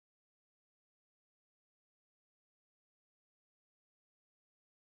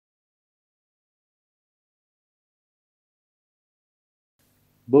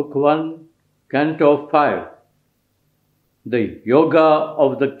Book 1, Canto 5. The Yoga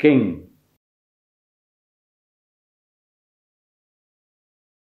of the King.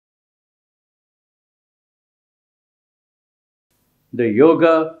 The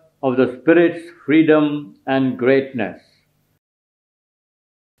Yoga of the Spirit's freedom and greatness.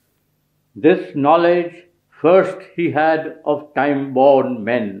 This knowledge first he had of time-born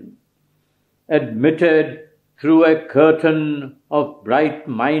men, admitted through a curtain of bright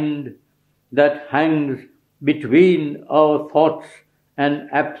mind that hangs between our thoughts and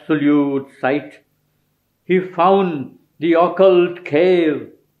absolute sight. He found the occult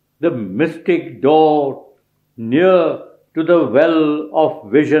cave, the mystic door, near to the well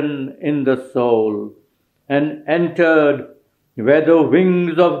of vision in the soul, and entered where the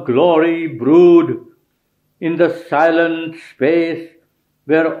wings of glory brood, in the silent space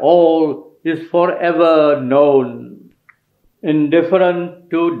where all is forever known.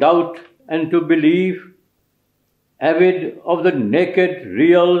 Indifferent to doubt and to belief, avid of the naked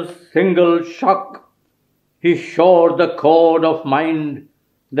real's single shock, he shore the cord of mind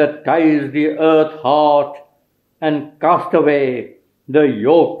that ties the earth heart, and cast away the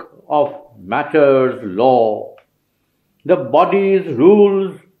yoke of matter's law. The body's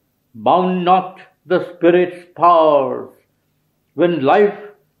rules bound not the spirit's powers. When life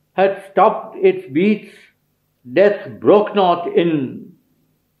had stopped its beats, death broke not in.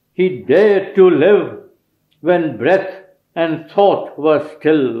 He dared to live when breath and thought were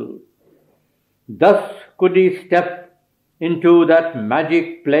still. Thus could he step into that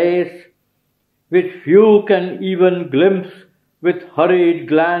magic place which few can even glimpse with hurried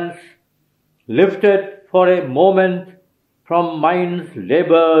glance, lifted for a moment from mind's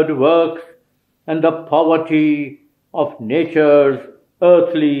labored works and the poverty of nature's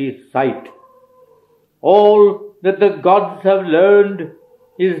earthly sight. All that the gods have learned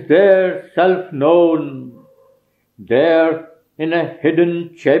is there self-known. There in a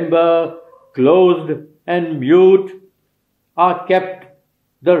hidden chamber, closed and mute, are kept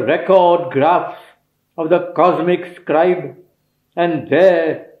the record graphs of the cosmic scribe, and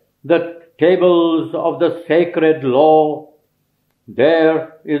there the tables of the sacred law.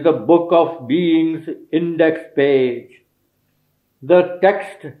 There is the book of being's index page. The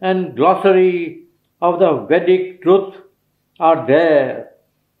text and glossary of the Vedic truth are there.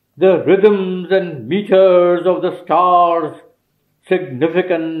 The rhythms and meters of the stars,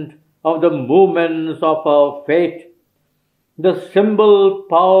 significant of the movements of our fate. The symbol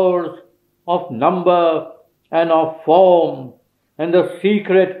powers of number and of form, and the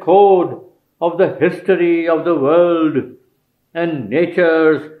secret code of the history of the world, and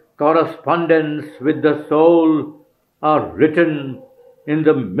nature's correspondence with the soul are written in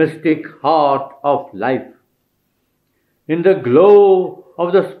the mystic heart of life. In the glow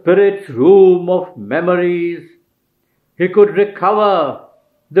of the spirit's room of memories, he could recover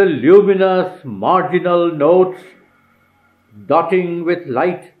the luminous marginal notes, dotting with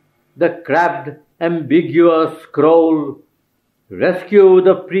light the crabbed ambiguous scroll, rescue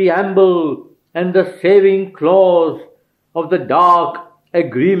the preamble and the saving clause of the dark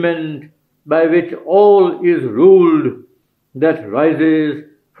agreement by which all is ruled, that rises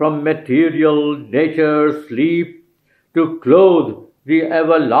from material nature's sleep to clothe the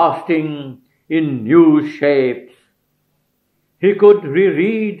everlasting in new shapes. He could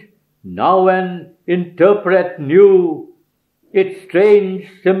reread now and interpret new its strange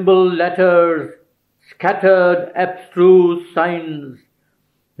symbol letters, scattered abstruse signs,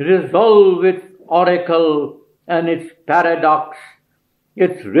 resolve its oracle and its paradox,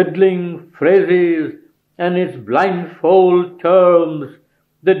 its riddling phrases and its blindfold terms,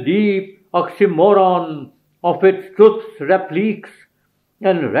 the deep oxymoron of its truth's repliques,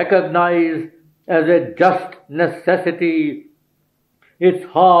 and recognize as a just necessity its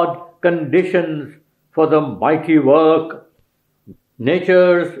hard conditions for the mighty work.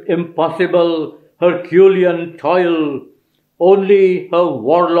 Nature's impossible Herculean toil, only her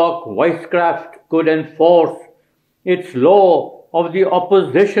warlock wisecraft could enforce, its law of the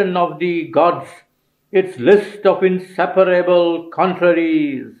opposition of the gods, its list of inseparable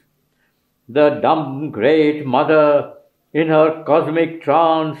contraries. The dumb great mother, in her cosmic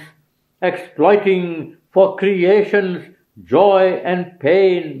trance, exploiting for creation's joy and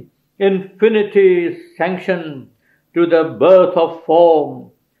pain, infinity's sanction, to the birth of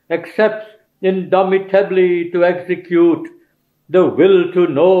form, accepts indomitably to execute the will to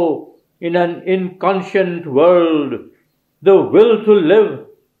know in an inconscient world, the will to live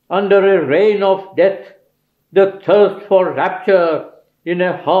under a reign of death, the thirst for rapture in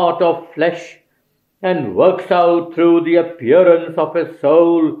a heart of flesh, and works out through the appearance of a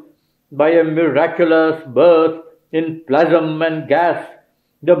soul by a miraculous birth in plasm and gas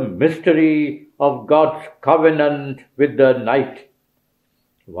the mystery of God's covenant with the night.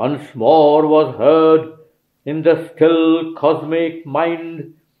 Once more was heard in the still cosmic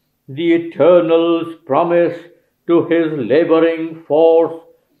mind the Eternal's promise to his laboring force,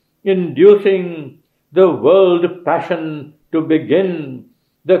 inducing the world passion to begin,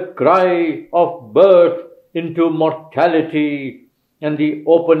 the cry of birth into mortality, and the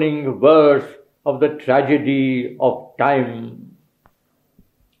opening verse of the tragedy of time.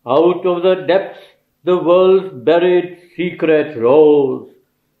 Out of the depths the world's buried secret rose.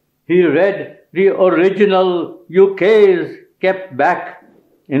 He read the original ukase kept back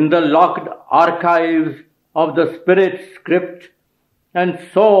in the locked archives of the spirit script, and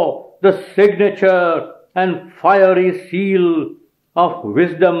saw the signature and fiery seal of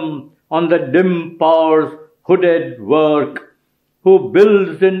wisdom on the dim power's hooded work, who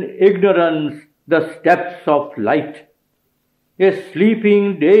builds in ignorance the steps of light. A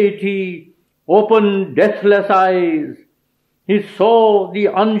sleeping deity opened deathless eyes. He saw the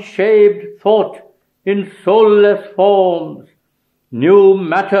unshaped thought in soulless forms, new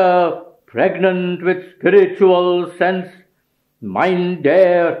matter pregnant with spiritual sense, mind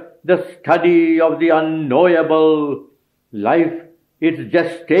dare the study of the unknowable, life its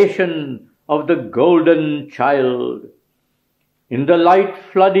gestation of the golden child. In the light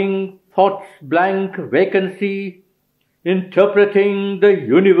flooding thought's blank vacancy, interpreting the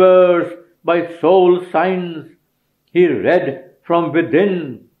universe by soul signs, he read from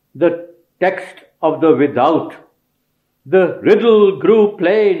within the text of the without. The riddle grew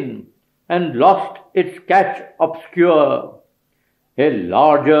plain and lost its catch obscure. A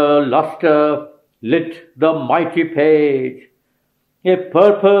larger lustre lit the mighty page. A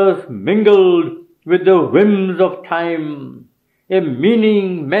purpose mingled with the whims of time. A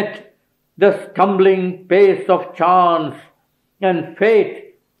meaning met the stumbling pace of chance, and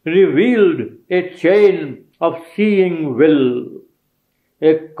fate revealed a chain of seeing will.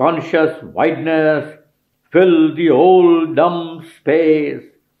 A conscious wideness filled the old dumb space.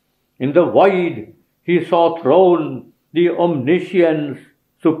 In the void he saw thrown the omniscience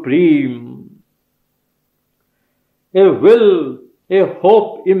supreme. A will, a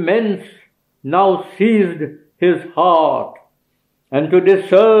hope immense now seized his heart, and to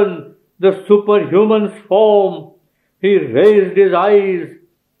discern the superhuman's form, he raised his eyes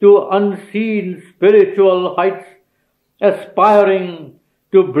to unseen spiritual heights, aspiring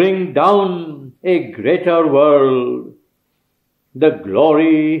to bring down a greater world. The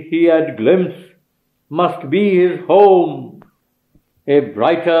glory he had glimpsed must be his home. A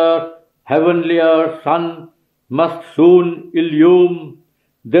brighter, heavenlier sun must soon illume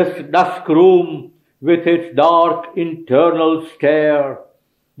this dusk room with its dark internal stare.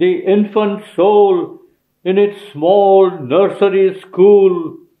 The infant soul in its small nursery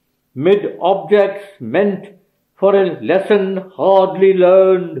school, mid objects meant for a lesson hardly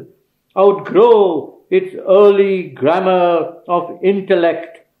learned, outgrow its early grammar of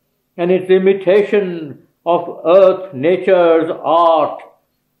intellect and its imitation of earth nature's art,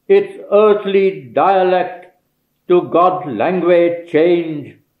 its earthly dialect to God's language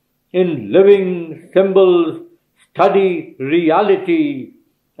change, in living symbols study reality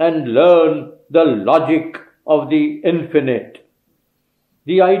and learn the logic of the infinite.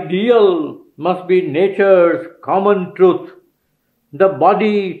 The ideal must be nature's common truth, the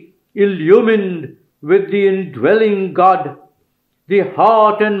body illumined with the indwelling God, the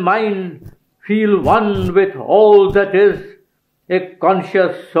heart and mind feel one with all that is, a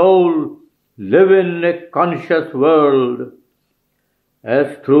conscious soul live in a conscious world.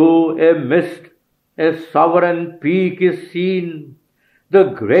 As through a mist a sovereign peak is seen, the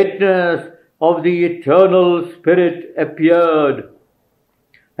greatness of the eternal Spirit appeared,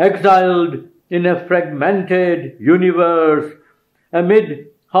 exiled in a fragmented universe amid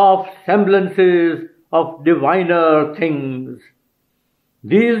half-semblances of diviner things.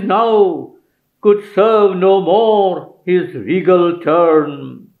 These now could serve no more his regal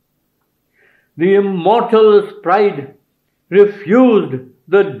turn. The immortal's pride refused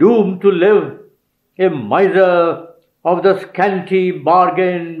the doom to live, a miser of the scanty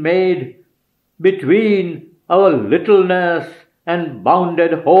bargain made between our littleness and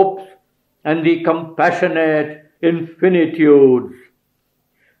bounded hopes and the compassionate infinitudes.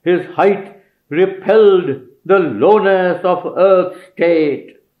 His height repelled the lowness of earth's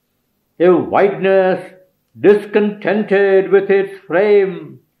state, a wideness discontented with its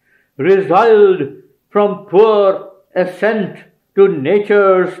frame, resiled from poor ascent to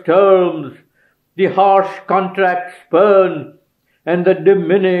nature's terms, the harsh contract spurn, and the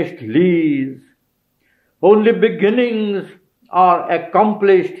diminished lease. Only beginnings are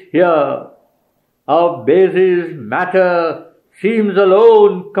accomplished here. Our basis matter seems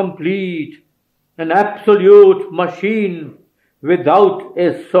alone complete, an absolute machine without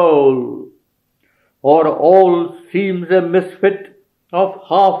a soul. Or all seems a misfit of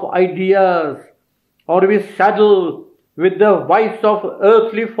half ideas, or we saddle with the vice of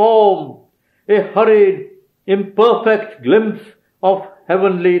earthly form, a hurried, imperfect glimpse of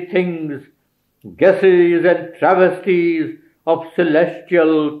heavenly things, guesses and travesties of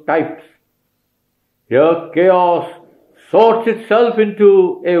celestial types. Here chaos sorts itself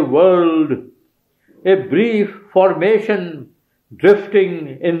into a world, a brief formation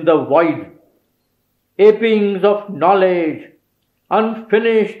drifting in the void, apings of knowledge,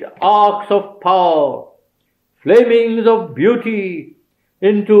 unfinished arcs of power, flamings of beauty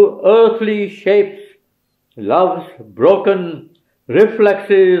into earthly shapes, love's broken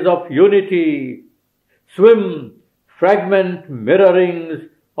reflexes of unity, swim fragment mirrorings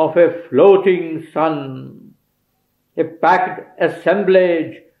of a floating sun, a packed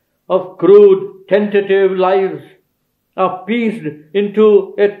assemblage of crude tentative lives are pieced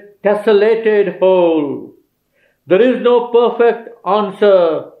into a tessellated whole. There is no perfect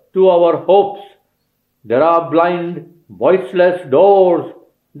answer to our hopes. There are blind, voiceless doors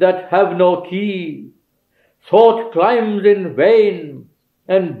that have no key. Thought climbs in vain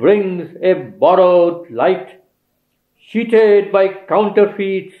and brings a borrowed light, cheated by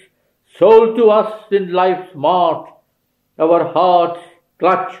counterfeits sold to us in life's mart. Our hearts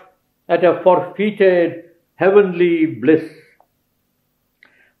clutch at a forfeited heavenly bliss.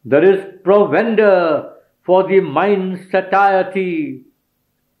 There is provender for the mind's satiety.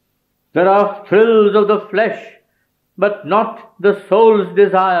 There are thrills of the flesh, but not the soul's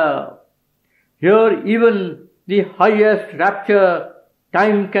desire. Here even the highest rapture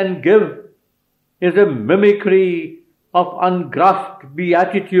time can give is a mimicry of ungrasped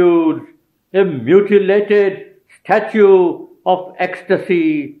beatitudes, a mutilated statue of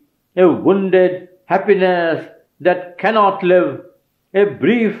ecstasy, a wounded happiness that cannot live, a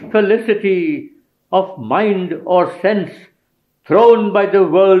brief felicity of mind or sense thrown by the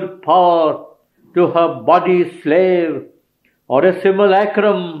world power to her body's slave, or a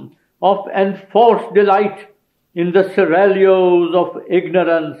simulacrum of enforced delight in the seraglios of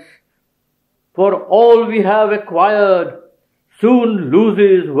ignorance. For all we have acquired soon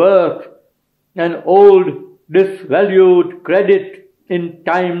loses worth, an old disvalued credit in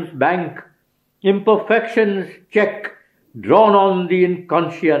time's bank, imperfection's check drawn on the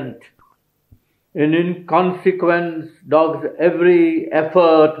inconscient. In inconsequence dogs every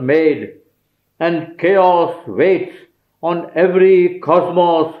effort made, and chaos waits on every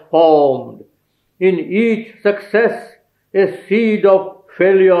cosmos formed. In each success a seed of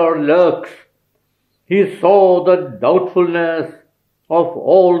failure lurks. He saw the doubtfulness of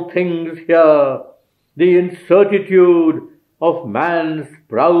all things here, the incertitude of man's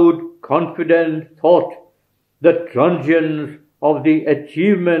proud, confident thought, the transience of the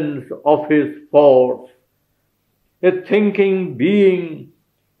achievements of his force. A thinking being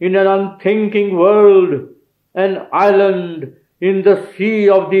in an unthinking world, an island in the sea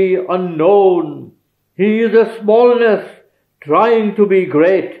of the unknown. He is a smallness trying to be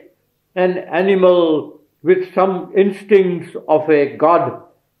great, an animal with some instincts of a god.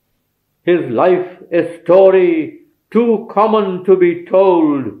 His life a story too common to be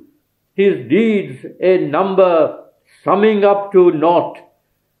told, his deeds a number summing up to naught,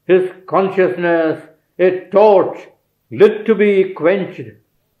 his consciousness a torch lit to be quenched,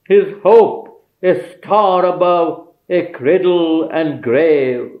 his hope a star above a cradle and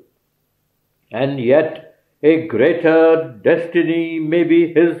grave. And yet a greater destiny may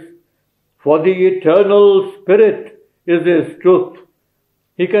be his, for the eternal spirit is his truth.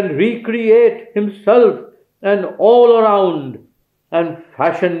 He can recreate himself and all around and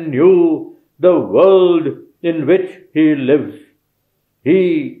fashion new the world in which he lives.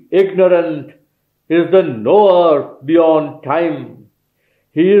 He, ignorant, is the knower beyond time.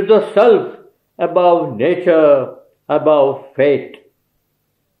 He is the self above nature, above fate.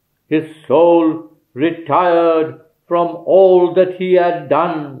 His soul retired from all that he had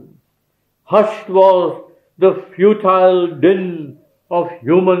done. Hushed was the futile din of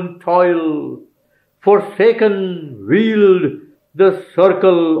human toil. Forsaken wheeled the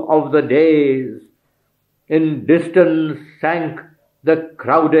circle of the days. In distance sank the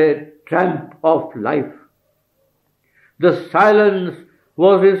crowded tramp of life. The silence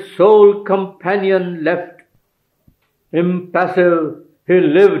was his sole companion left. Impassive he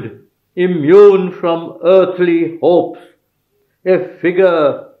lived immune from earthly hopes, a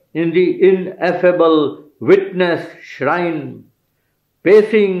figure in the ineffable witness shrine,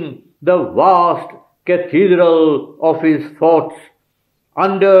 pacing the vast cathedral of his thoughts,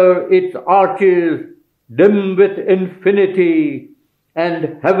 under its arches dim with infinity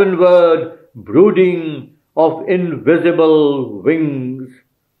and heavenward brooding of invisible wings.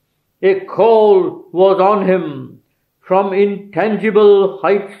 A call was on him from intangible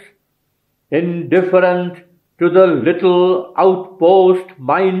heights, indifferent to the little outpost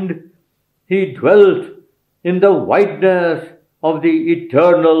mind. He dwelt in the wideness of the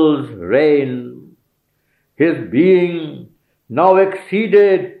Eternal's reign. His being now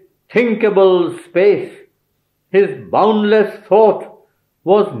exceeded thinkable space. His boundless thought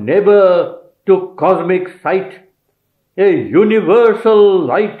was neighbor to cosmic sight. A universal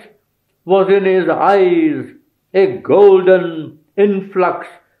light was in his eyes, a golden influx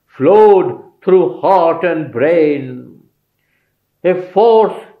flowed through heart and brain. A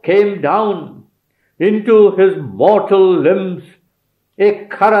force came down into his mortal limbs, a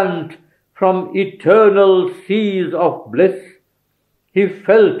current from eternal seas of bliss. He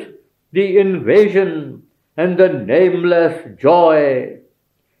felt the invasion and the nameless joy.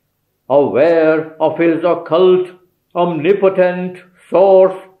 Aware of his occult, omnipotent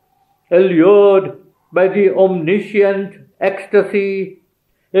source, allured by the omniscient ecstasy,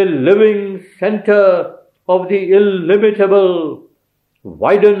 a living center of the illimitable,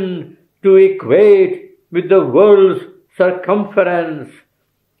 widened to equate with the world's circumference,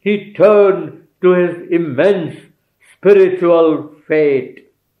 he turned to his immense spiritual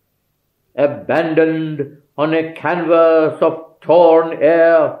fate. Abandoned on a canvas of torn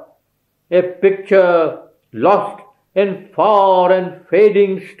air, a picture lost in far and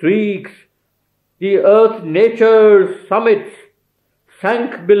fading streaks, the earth nature's summits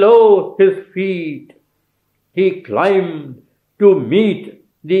sank below his feet. He climbed to meet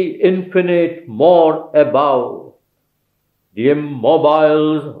the infinite more above. The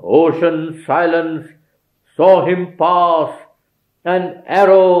immobile's ocean silence saw him pass, an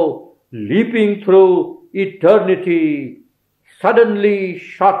arrow leaping through eternity, suddenly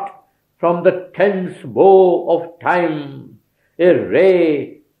shot from the tense bow of time, a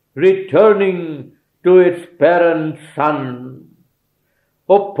ray returning to its parent sun.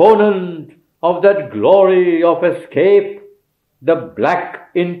 Opponent of that glory of escape, the black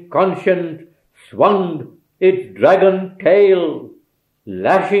inconscient swung its dragon tail,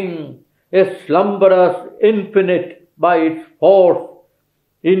 lashing a slumberous infinite by its force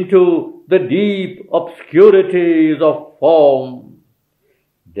into the deep obscurities of form.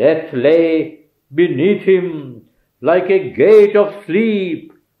 Death lay beneath him like a gate of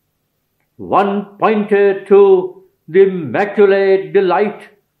sleep. One pointed to the immaculate delight,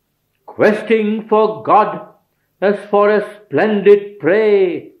 questing for God as for a splendid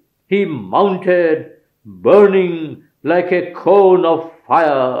prey. He mounted, burning like a cone of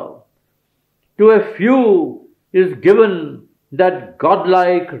fire. To a few is given that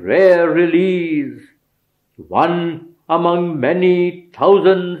godlike rare release, one among many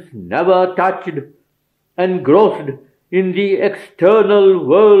thousands never touched, engrossed in the external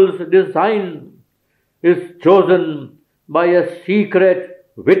world's design, is chosen by a secret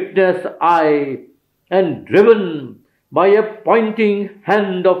witness eye and driven by a pointing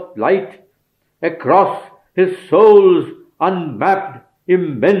hand of light across his soul's unmapped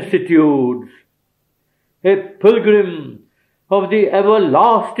immensitudes. A pilgrim of the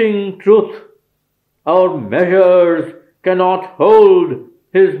everlasting truth, our measures cannot hold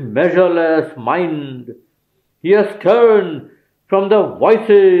his measureless mind. He has turned from the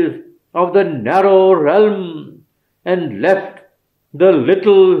voices of the narrow realm and left the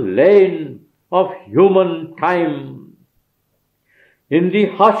little lane of human time. In the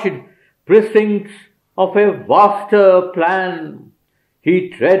hushed precincts of a vaster plan, he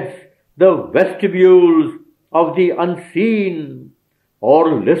treads the vestibules of the unseen,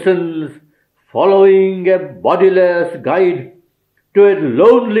 or listens, following a bodiless guide, to a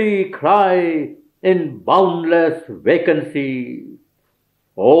lonely cry in boundless vacancy.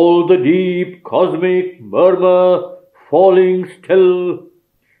 All the deep cosmic murmur falling still,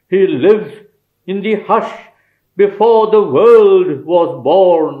 he lives in the hush before the world was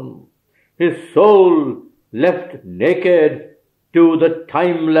born, his soul left naked to the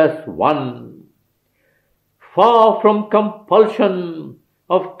timeless one. Far from compulsion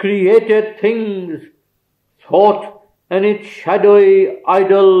of created things, thought and its shadowy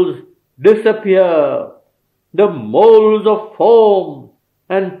idols disappear. The molds of form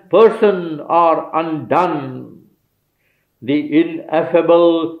and person are undone. The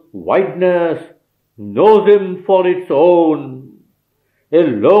ineffable wideness knows him for its own, a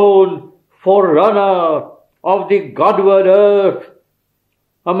lone forerunner of the Godward earth,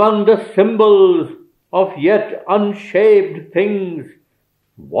 among the symbols of yet unshaped things,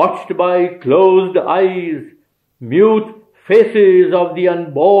 watched by closed eyes, mute faces of the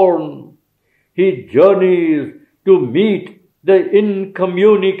unborn. He journeys to meet the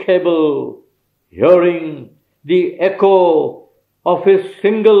incommunicable, hearing the echo of his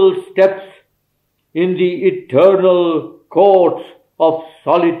single steps in the eternal courts of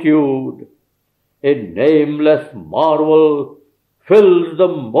solitude. A nameless marvel fills the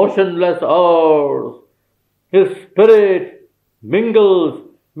motionless hours. His spirit mingles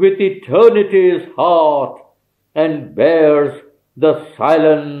with eternity's heart and bears the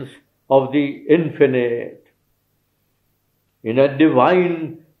silence of the infinite. In a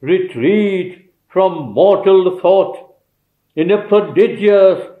divine retreat from mortal thought, in a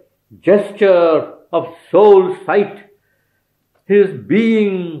prodigious gesture of soul sight, his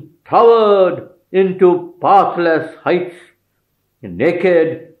being towered into pathless heights,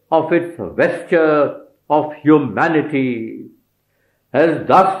 naked of its vesture of humanity. As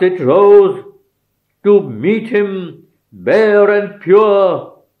thus it rose to meet him bare and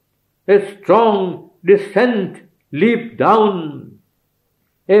pure, a strong descent leaped down,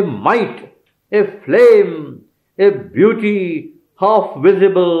 a might, a flame, a beauty half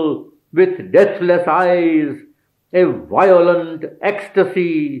visible with deathless eyes, a violent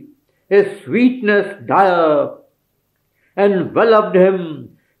ecstasy, a sweetness dire, enveloped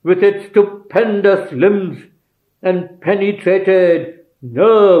him with its stupendous limbs and penetrated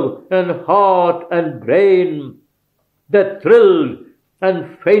nerve and heart and brain, that thrilled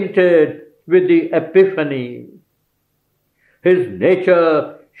and fainted with the epiphany. His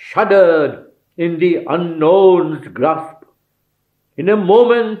nature shuddered in the unknown's grasp. In a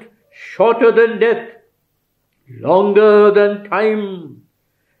moment shorter than death, longer than time,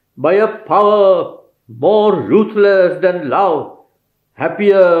 by a power more ruthless than love,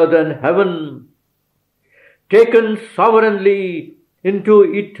 happier than heaven, taken sovereignly into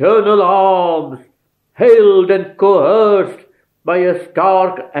eternal arms, hailed and coerced by a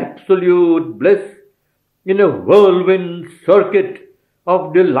stark absolute bliss, in a whirlwind circuit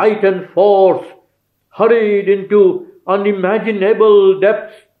of delight and force, hurried into unimaginable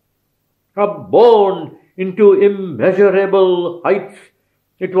depths, upborne into immeasurable heights,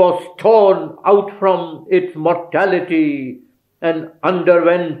 it was torn out from its mortality and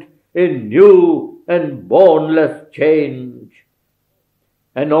underwent a new and boundless change.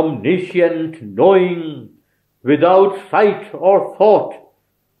 An omniscient knowing without sight or thought,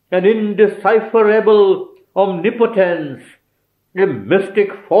 an indecipherable omnipotence, a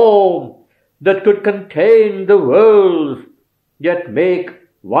mystic form that could contain the worlds, yet make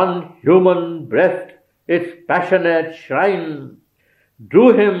one human breast its passionate shrine,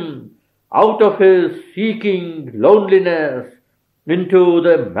 drew him out of his seeking loneliness into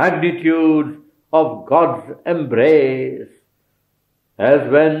the magnitude of God's embrace. As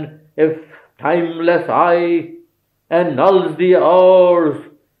when a timeless eye annuls the hours,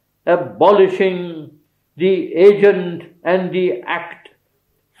 abolishing the agent and the act,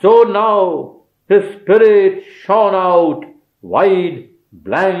 so now his spirit shone out wide,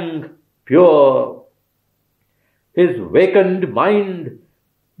 blank, pure. His vacant mind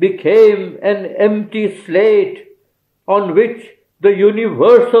became an empty slate on which the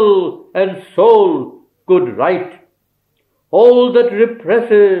universal and soul could write. All that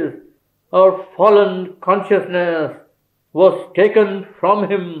represses our fallen consciousness was taken from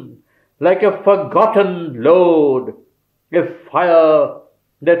him like a forgotten load, a fire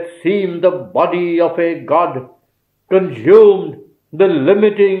that seemed the body of a god, consumed the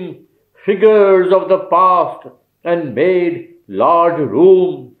limiting figures of the past and made large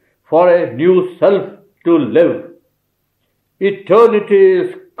room for a new self to live.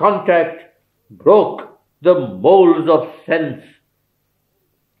 Eternity's contact broke the molds of sense.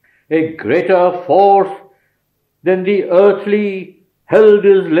 A greater force than the earthly held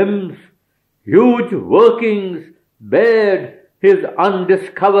his limbs, huge workings bared his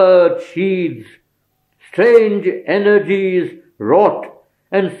undiscovered sheaths, strange energies wrought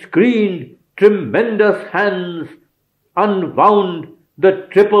and screened tremendous hands, unwound the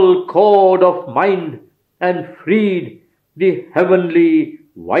triple cord of mind and freed the heavenly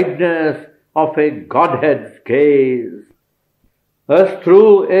wideness of a Godhead's gaze. As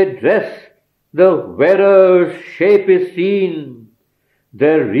through a dress the wearer's shape is seen,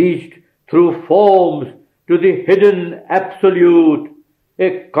 there reached through forms to the hidden absolute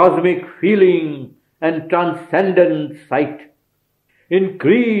a cosmic feeling and transcendent sight.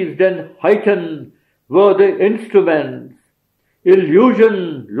 Increased and heightened were the instruments.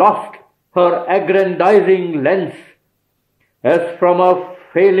 Illusion lost her aggrandizing lens. As from a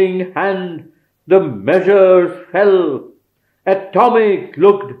failing hand the measures fell, atomic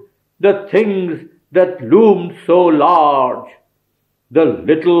looked the things that loomed so large. The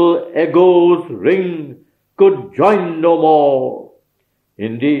little ego's ring could join no more.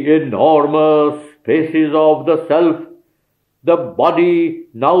 In the enormous spaces of the self, the body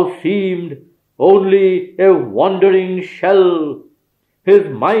now seemed only a wandering shell, his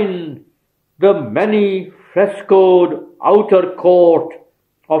mind the many frescoed outer court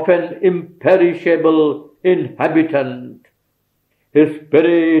of an imperishable inhabitant. His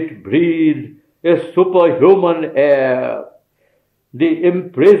spirit breathed a superhuman air. The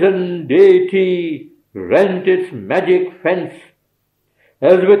imprisoned deity rent its magic fence,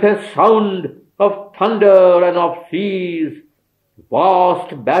 as with a sound of thunder and of seas,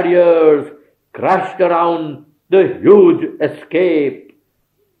 vast barriers crashed around the huge escape,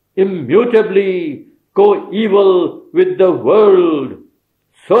 immutably coeval with the world,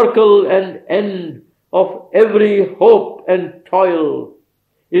 circle and end of every hope and toil,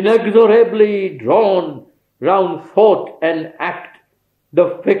 inexorably drawn round thought and act,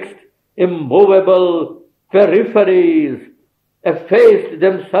 the fixed, immovable peripheries effaced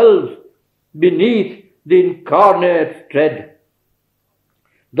themselves beneath the incarnate's tread.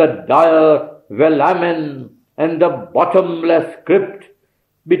 The dire velamen and the bottomless crypt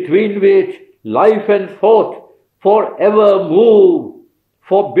between which life and thought forever move,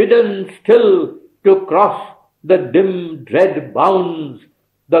 forbidden still to cross the dim dread bounds,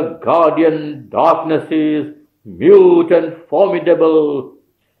 the guardian darknesses mute and formidable,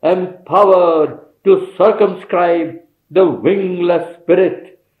 empowered to circumscribe the wingless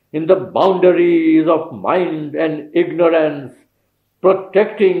spirit in the boundaries of mind and ignorance,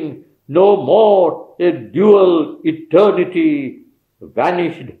 protecting no more a dual eternity,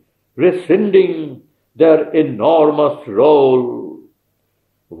 vanished, rescinding their enormous role.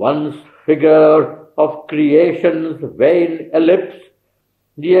 Once figure of creation's vain ellipse,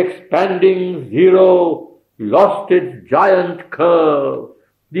 the expanding zero lost its giant curve.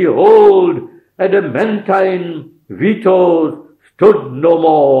 The old adamantine vetoes stood no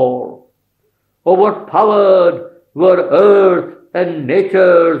more. Overpowered were earth and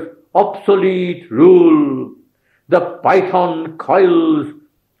nature's obsolete rule. The python coils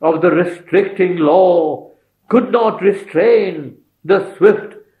of the restricting law could not restrain the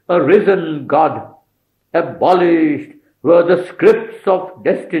swift arisen God. Abolished were the scripts of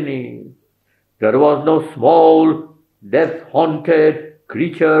destiny. There was no small, death-haunted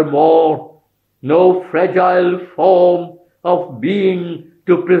creature more, no fragile form of being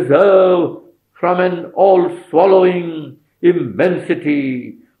to preserve from an all-swallowing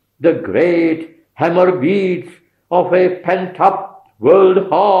immensity. The great hammer beats of a pent-up world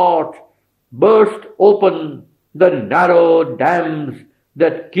heart burst open the narrow dams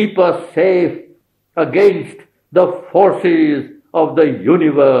that keep us safe against the forces of the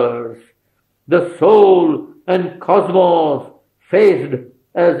universe. The soul and cosmos faced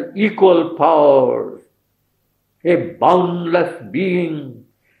as equal powers. A boundless being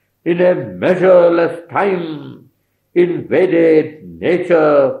in a measureless time invaded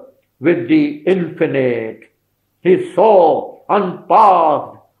nature with the infinite. He saw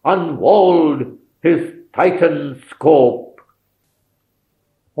unpathed, unwalled his titan scope.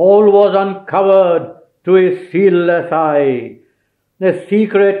 All was uncovered to his seerless eye. The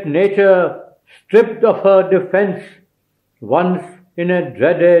secret nature stripped of her defense, once in a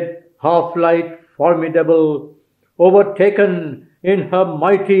dreaded half-light formidable, overtaken in her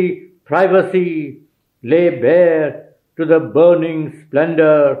mighty privacy, lay bare to the burning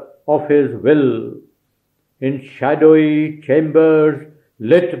splendor of his will. In shadowy chambers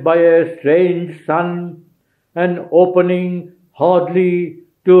lit by a strange sun, an opening hardly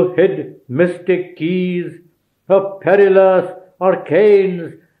to hid mystic keys, her perilous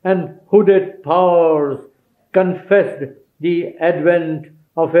arcanes and hooded powers confessed the advent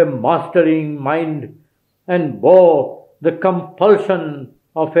of a mastering mind and bore the compulsion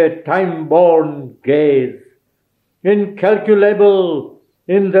of a time-born gaze. Incalculable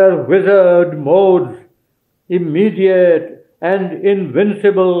in their wizard modes, immediate and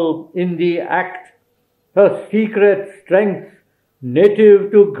invincible in the act, her secret strength,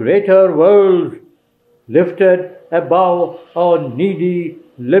 native to greater worlds, lifted above our needy,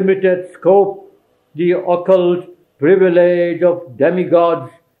 limited scope, the occult privilege of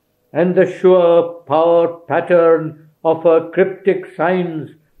demigods and the sure power pattern of her cryptic signs,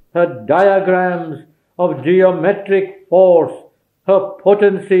 her diagrams of geometric force, her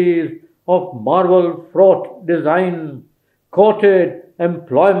potencies of marvel-fraught design, courted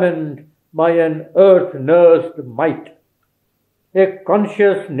employment by an earth-nursed might. A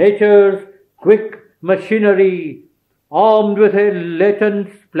conscious nature's quick machinery, armed with a latent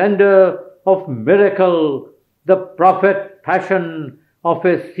splendor of miracle, the prophet passion of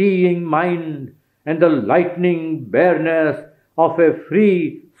a seeing mind, and the lightning bareness of a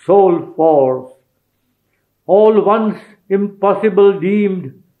free soul force. All once impossible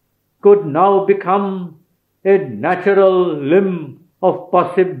deemed could now become a natural limb of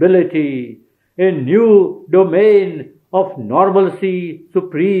possibility, a new domain of normalcy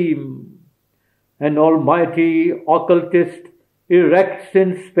supreme. An almighty occultist erects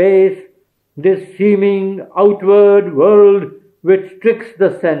in space this seeming outward world which tricks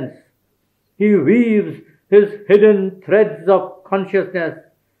the sense. He weaves his hidden threads of consciousness.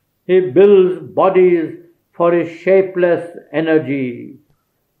 He builds bodies for his shapeless energy.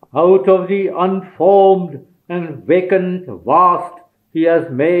 Out of the unformed and vacant vast he has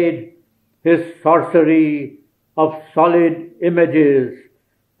made his sorcery of solid images,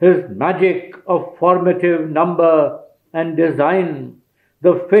 his magic of formative number and design,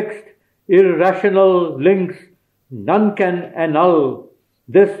 the fixed irrational links none can annul,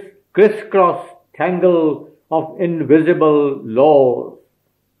 this crisscross tangle of invisible laws.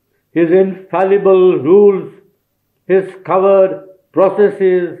 His infallible rules, his covered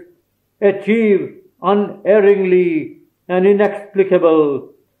processes achieve unerringly an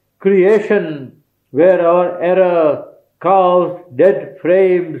inexplicable creation where our error carves dead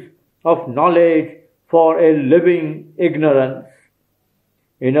frames of knowledge for a living ignorance.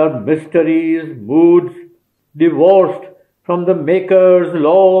 In her mysteries, moods, divorced from the Maker's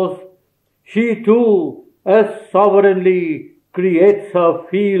laws, she too as sovereignly creates her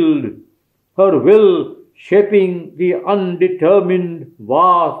field, her will shaping the undetermined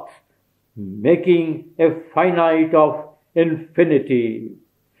vasts, making a finite of infinity.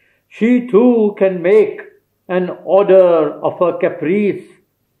 She too can make an order of her caprice,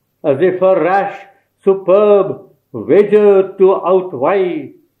 as if her rash, superb wagered to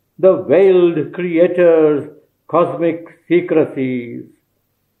outvie the veiled Creator's cosmic secrecies.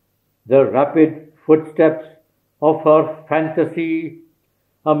 The rapid footsteps of her fantasy,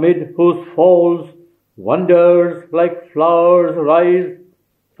 amid whose falls wonders like flowers rise,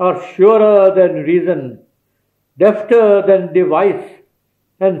 are surer than reason, defter than device,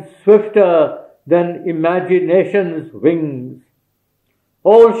 and swifter than imagination's wings.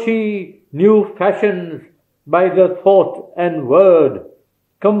 All she new fashions by the thought and word,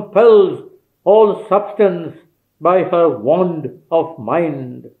 compels all substance by her wand of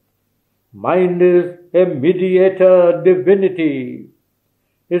mind. Mind is a mediator divinity.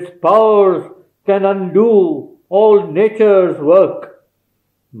 Its powers can undo all nature's work.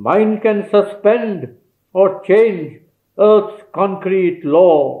 Mind can suspend or change earth's concrete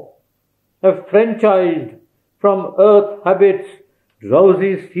law. Affranchised from earth habit's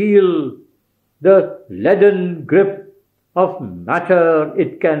drowsy seal, the leaden grip of matter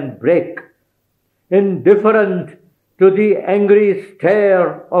it can break. Indifferent to the angry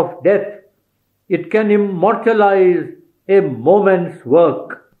stare of death, it can immortalize a moment's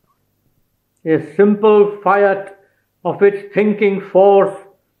work. A simple fiat of its thinking force,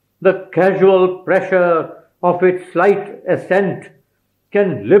 the casual pressure of its slight assent,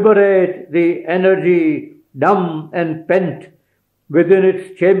 can liberate the energy dumb and pent within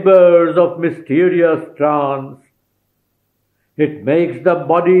its chambers of mysterious trance. It makes the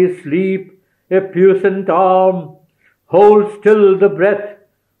body sleep a puissant arm, hold still the breath,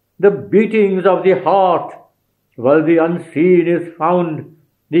 the beatings of the heart, while the unseen is found,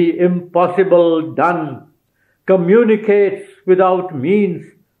 the impossible done, communicates without means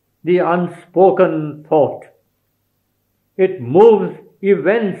the unspoken thought. It moves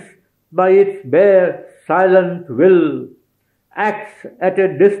events by its bare silent will, acts at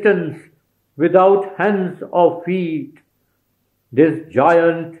a distance without hands or feet. This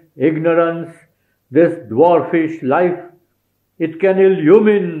giant ignorance, this dwarfish life, it can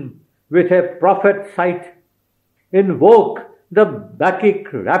illumine with a prophet sight, invoke the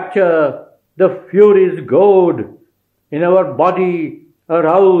Bacchic rapture, the Furies' goad, in our body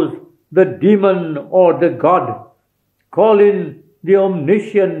arouse the demon or the god, call in the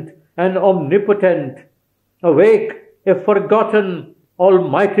omniscient and omnipotent, awake a forgotten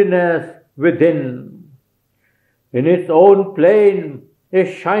almightiness within. In its own plane, a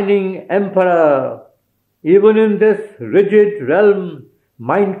shining emperor, even in this rigid realm,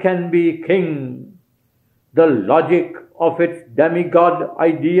 mind can be king. The logic of its demigod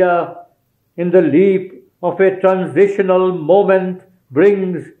idea in the leap of a transitional moment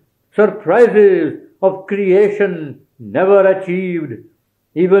brings surprises of creation never achieved,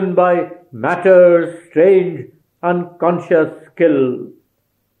 even by matter's strange unconscious skill.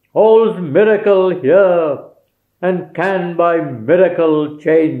 All's miracle here, and can by miracle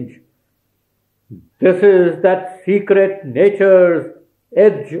change. This is that secret nature's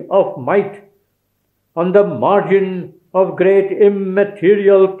edge of might, on the margin of great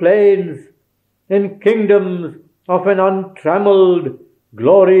immaterial plains, in kingdoms of an untrammeled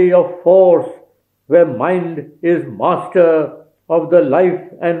glory of force, where mind is master of the life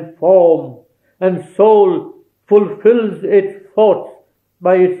and form, and soul fulfills its thoughts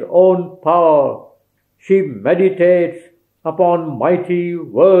by its own power. She meditates upon mighty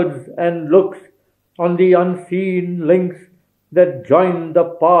words and looks on the unseen links that join the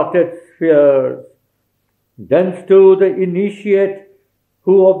parted spheres. Thence to the initiate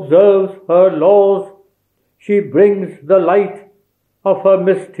who observes her laws, she brings the light of her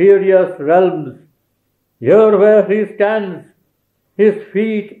mysterious realms. Here where he stands, his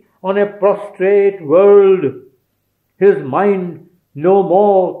feet on a prostrate world, his mind no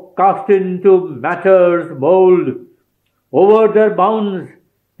more cast into matter's mold, over their bounds,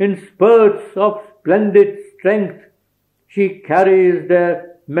 in spurts of splendid strength, she carries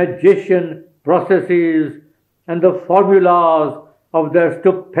their magician processes and the formulas of their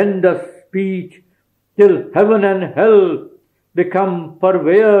stupendous speech, till heaven and hell become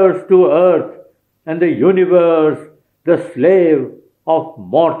purveyors to earth, and the universe the slave of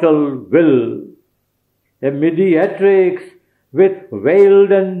mortal will. A mediatrix with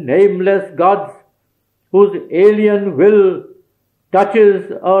veiled and nameless gods, whose alien will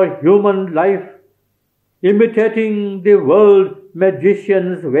touches our human life, imitating the world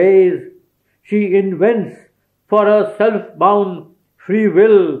magician's ways, she invents for her self-bound free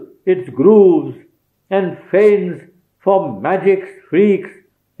will its grooves, and feigns for magic's freaks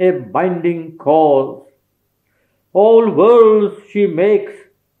a binding cause. All worlds she makes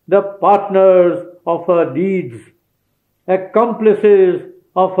the partners of her deeds, accomplices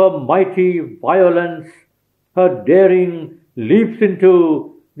of her mighty violence. Her daring leaps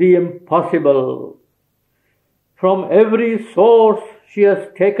into the impossible. From every source she has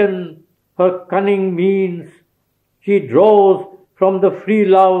taken her cunning means. She draws from the free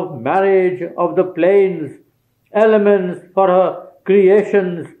love marriage of the plains elements for her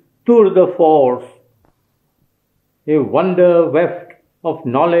creation's tour de force. A wonder weft of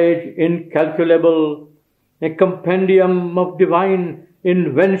knowledge incalculable, a compendium of divine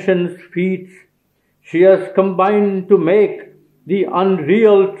invention's feats, she has combined to make the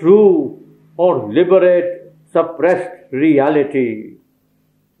unreal true, or liberate suppressed reality.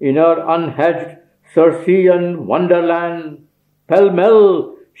 In her unhedged Circean wonderland,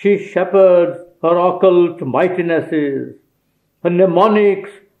 pell-mell she shepherds her occult mightinesses, her mnemonics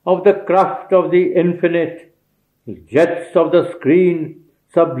of the craft of the infinite, jets of the screen,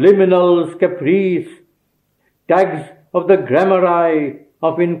 subliminal caprice, tags of the grammari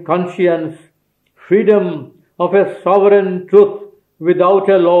of inconscience, freedom of a sovereign truth without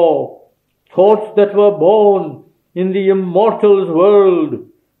a law, thoughts that were born in the immortal's world,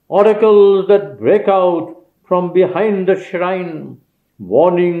 oracles that break out from behind the shrine,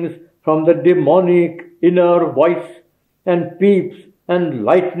 warnings from the demonic inner voice, and peeps and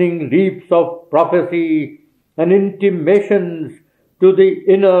lightning leaps of prophecy, and intimations to the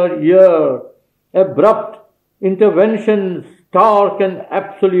inner ear, abrupt interventions stark and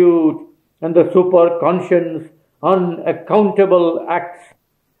absolute, and the superconscious unaccountable acts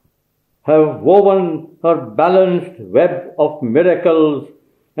have woven her balanced web of miracles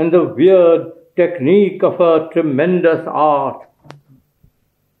and the weird technique of her tremendous art.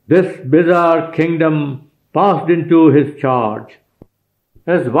 This bizarre kingdom passed into his charge.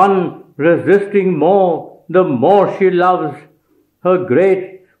 As one resisting more, the more she loves her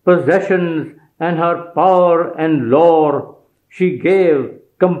great possessions and her power and lore, she gave,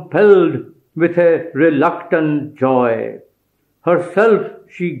 compelled with a reluctant joy. Herself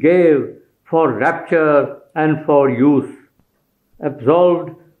she gave for rapture and for use.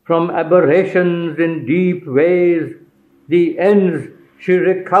 Absolved from aberrations in deep ways, the ends she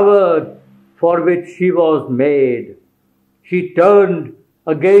recovered for which she was made. She turned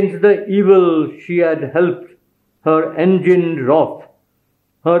against the evil she had helped, her engined wrath,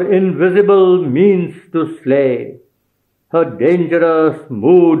 her invisible means to slay, her dangerous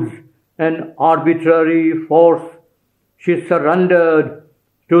moods and arbitrary force. She surrendered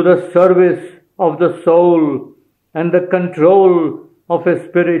to the service of the soul and the control of a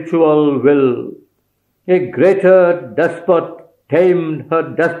spiritual will. A greater despot tamed her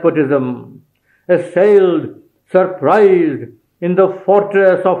despotism. assailed, surprised in the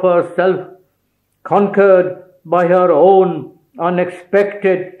fortress of herself, conquered by her own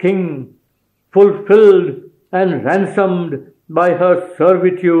unexpected king, fulfilled and ransomed by her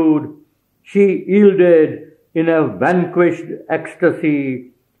servitude, she yielded in a vanquished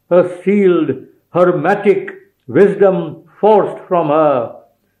ecstasy, her sealed, hermetic wisdom forced from her,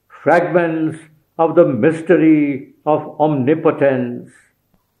 fragments of the mystery of omnipotence.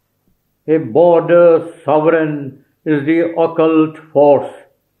 A border sovereign is the occult force,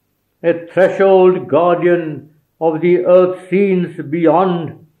 a threshold guardian of the earth scenes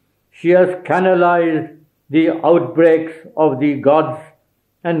beyond. She has canalized the outbreaks of the gods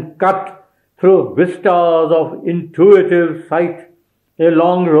and cut through vistas of intuitive sight a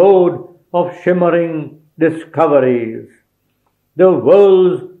long road of shimmering discoveries. The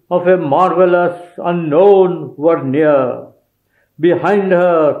worlds of a marvelous unknown were near. Behind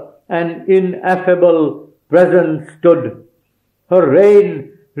her an ineffable presence stood. Her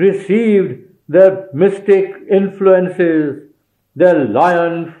reign received their mystic influences, their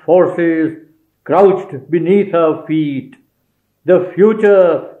lion forces crouched beneath her feet. The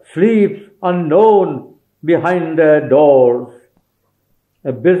future sleeps unknown behind their doors.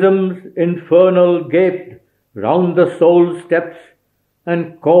 Abysms infernal gaped round the soul's steps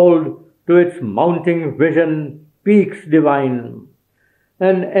and called to its mounting vision peaks divine.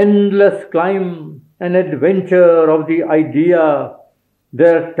 An endless climb, an adventure of the idea,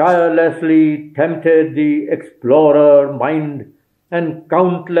 there tirelessly tempted the explorer mind, and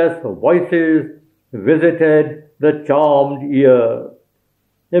countless voices visited the charmed ear.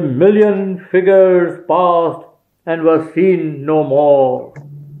 A million figures passed and were seen no more.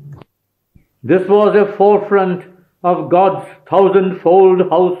 This was a forefront of God's thousandfold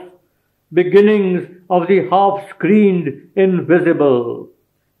house, beginnings of the half-screened invisible,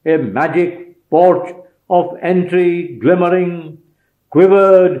 a magic porch of entry glimmering,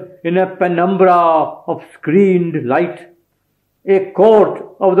 quivered in a penumbra of screened light, a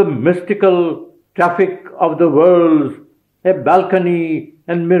court of the mystical traffic of the worlds, a balcony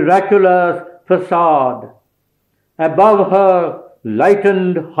and miraculous facade. Above her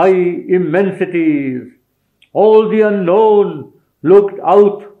lightened high immensities, all the unknown looked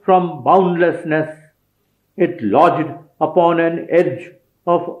out from boundlessness. It lodged upon an edge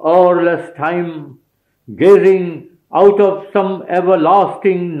of hourless time, gazing out of some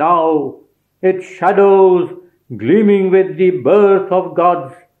everlasting now, its shadows gleaming with the birth of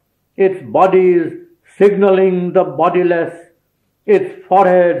gods, its bodies signaling the bodiless, its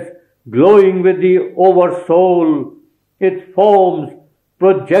foreheads glowing with the oversoul, its forms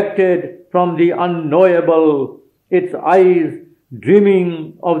projected from the unknowable, its eyes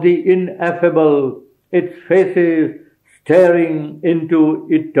dreaming of the ineffable, its faces staring into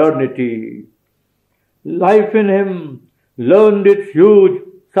eternity. Life in him learned its huge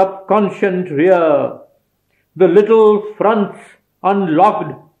subconscient rear. The little fronts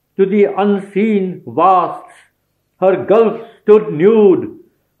unlocked to the unseen vasts. Her gulf stood nude.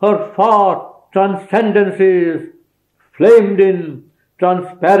 Her far transcendences flamed in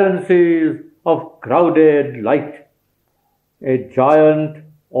transparencies of crowded light. A giant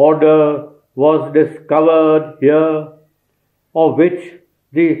order was discovered here, of which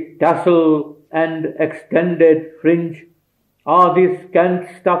the tassel and extended fringe are the scant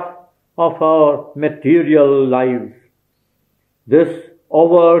stuff of our material lives. This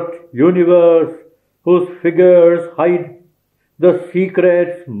overt universe whose figures hide the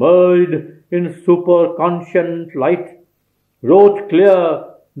secrets merged in superconscient light wrote clear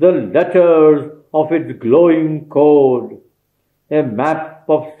the letters of its glowing code, a map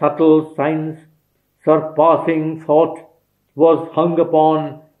of subtle signs surpassing thought was hung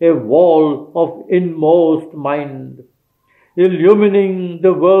upon a wall of inmost mind, illumining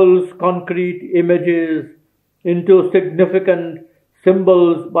the world's concrete images into significant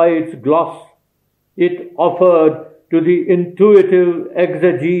symbols by its gloss. It offered to the intuitive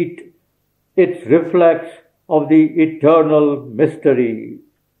exegete its reflex of the eternal mystery.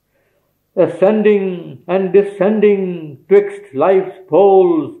 Ascending and descending twixt life's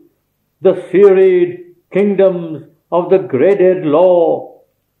poles, the serried kingdoms of the graded law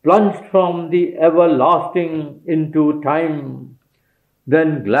plunged from the everlasting into time,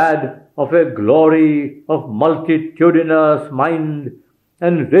 then glad of a glory of multitudinous mind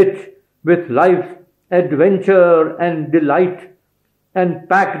and rich with life's adventure and delight, and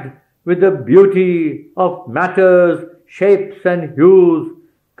packed with the beauty of matter's shapes and hues,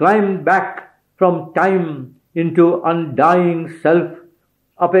 climbed back from time into undying self,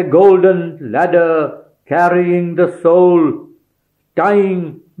 up a golden ladder carrying the soul,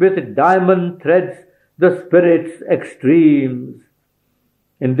 tying with diamond threads the spirit's extremes.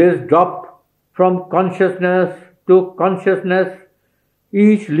 In this drop from consciousness to consciousness,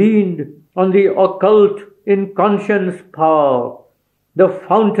 each leaned on the occult in conscience power, the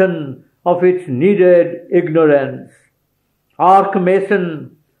fountain of its needed ignorance,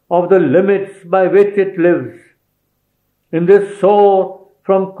 arch-mason of the limits by which it lives. In this soar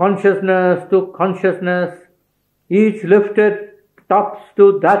from consciousness to consciousness, each lifted tops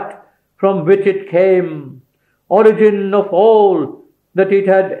to that from which it came, origin of all that it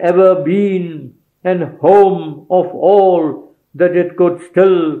had ever been, and home of all that it could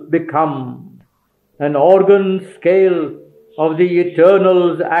still become. An organ scale of the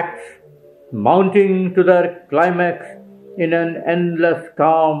Eternal's acts, mounting to their climax in an endless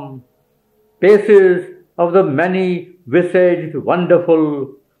calm, paces of the many-visaged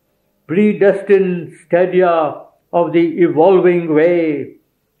wonderful, predestined stadia of the evolving way,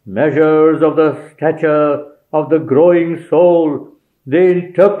 measures of the stature of the growing soul, they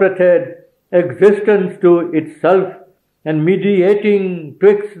interpreted existence to itself, and mediating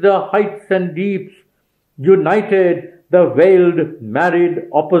twixt the heights and deeps, united the veiled married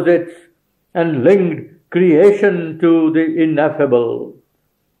opposites, and linked creation to the ineffable.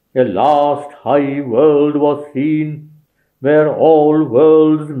 A last high world was seen, where all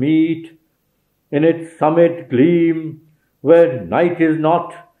worlds meet, in its summit gleam, where night is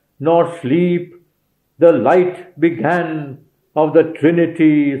not, nor sleep, the light began of the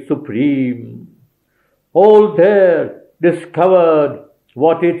Trinity Supreme. All there discovered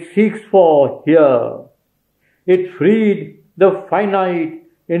what it seeks for here. It freed the finite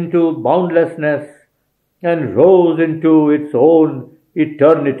into boundlessness and rose into its own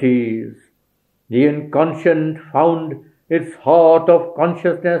eternities. The inconscient found its heart of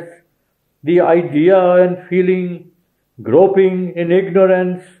consciousness, the idea and feeling, groping in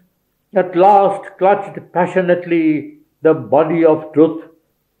ignorance, at last clutched passionately the body of truth,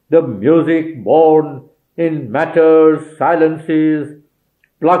 the music born in matter's silences,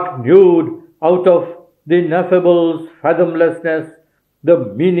 plucked nude out of the ineffable's fathomlessness, the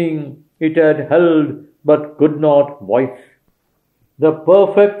meaning it had held but could not voice. The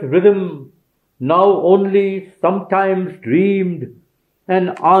perfect rhythm, now only sometimes dreamed, an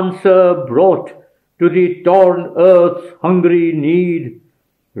answer brought to the torn earth's hungry need,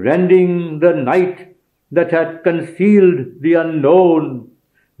 rending the night that had concealed the unknown,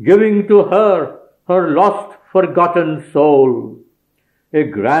 giving to her her lost, forgotten soul. A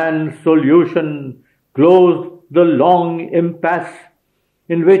grand solution closed the long impasse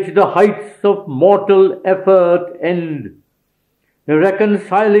in which the heights of mortal effort end. A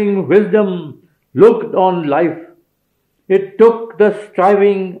reconciling wisdom looked on life. It took the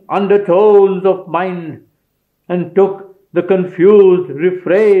striving undertones of mind and took the confused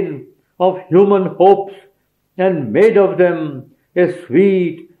refrain of human hopes and made of them a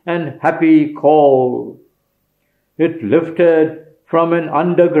sweet and happy call. It lifted from an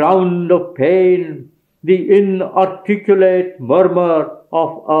underground of pain the inarticulate murmur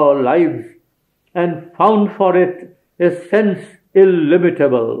of our lives and found for it a sense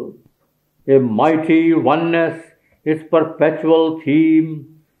illimitable. A mighty oneness, its perpetual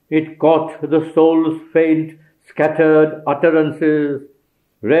theme, it caught the soul's faint, scattered utterances,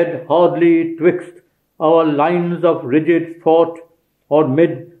 read hardly twixt our lines of rigid thought, or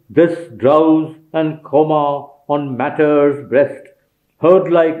mid this drowse and coma on matter's breast,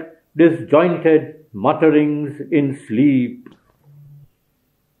 heard like disjointed mutterings in sleep.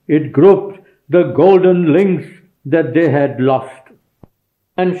 It groped the golden links that they had lost,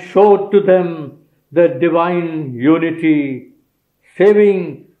 and showed to them the divine unity,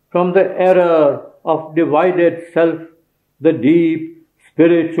 saving from the error of divided self the deep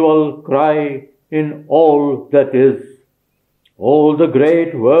spiritual cry in all that is. All the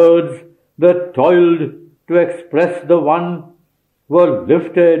great words that toiled to express the One were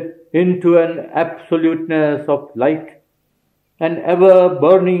lifted into an absoluteness of light, an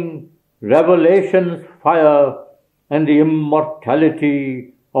ever-burning revelation's fire, and the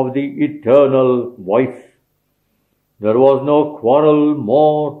immortality of the eternal voice. There was no quarrel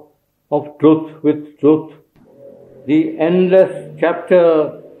more of truth with truth. The endless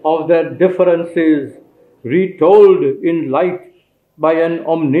chapter of their differences, retold in light by an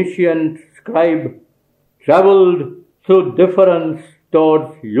omniscient scribe, travelled through difference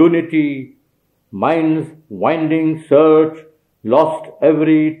towards unity. Mind's winding search lost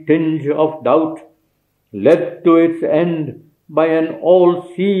every tinge of doubt, led to its end by an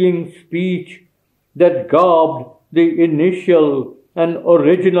all-seeing speech that garbed the initial and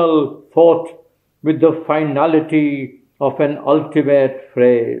original thought with the finality of an ultimate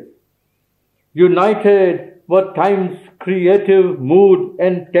phrase. United were time's creative mood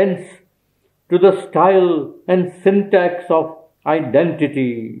and tense to the style and syntax of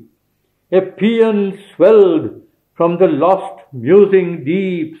identity. A paean swelled from the lost musing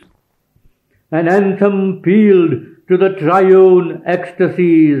deeps, an anthem pealed to the triune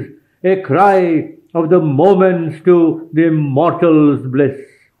ecstasies, a cry of the moments to the immortal's bliss.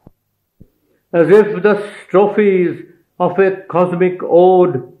 As if the strophes of a cosmic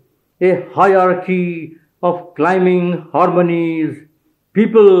ode, a hierarchy of climbing harmonies,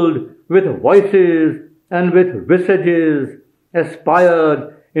 peopled with voices and with visages,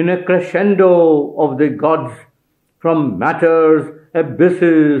 aspired in a crescendo of the gods, from matter's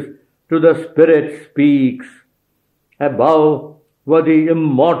abysses to the spirit's peaks. Above were the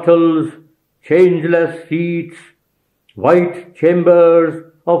immortals' changeless seats, white chambers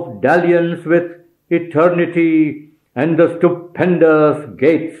of dalliance with eternity, and the stupendous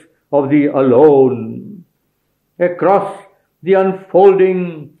gates of the alone. Across the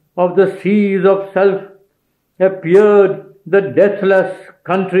unfolding of the seas of self appeared the deathless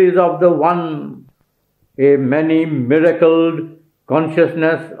countries of the One, a many-miracled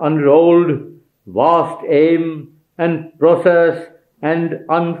consciousness unrolled, vast aim and process and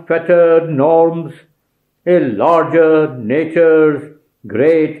unfettered norms, a larger nature's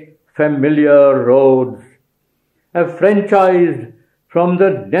great familiar roads, affranchised from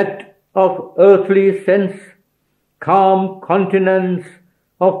the net of earthly sense, calm continents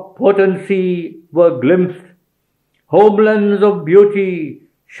of potency were glimpsed, homelands of beauty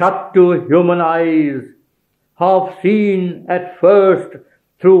shut to human eyes, half seen at first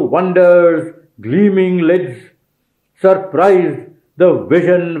through wonder's gleaming lids, surprised the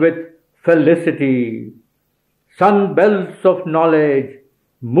vision with felicity. Sun belts of knowledge,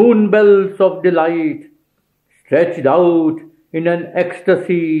 moon belts of delight, stretched out in an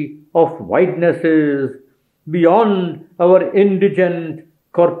ecstasy of widenesses beyond our indigent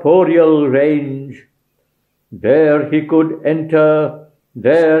corporeal range. There he could enter,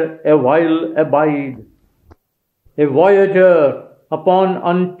 there a while abide, a voyager upon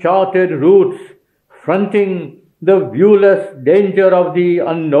uncharted routes, fronting the viewless danger of the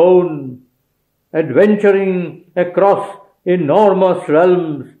unknown. Adventuring across enormous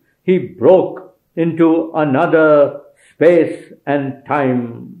realms, he broke into another space and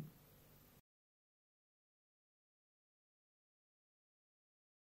time.